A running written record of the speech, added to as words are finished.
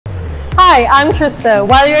Hi, I'm Trista,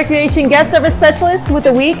 Wylie Recreation Guest Service Specialist with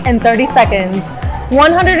a week and 30 seconds.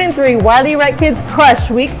 103 Wylie Rec kids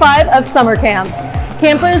crushed week 5 of summer camps.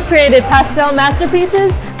 Campers created pastel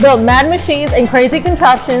masterpieces, built mad machines and crazy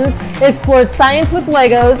contraptions, explored science with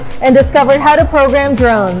Legos, and discovered how to program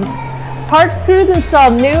drones. Parks crews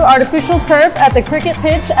installed new artificial turf at the cricket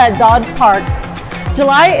pitch at Dodd Park.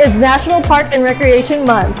 July is National Park and Recreation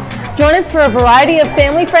Month. Join us for a variety of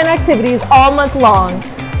family-friend activities all month long.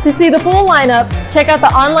 To see the full lineup, check out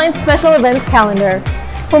the online special events calendar.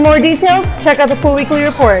 For more details, check out the full weekly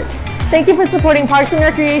report. Thank you for supporting Parks and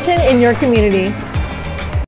Recreation in your community.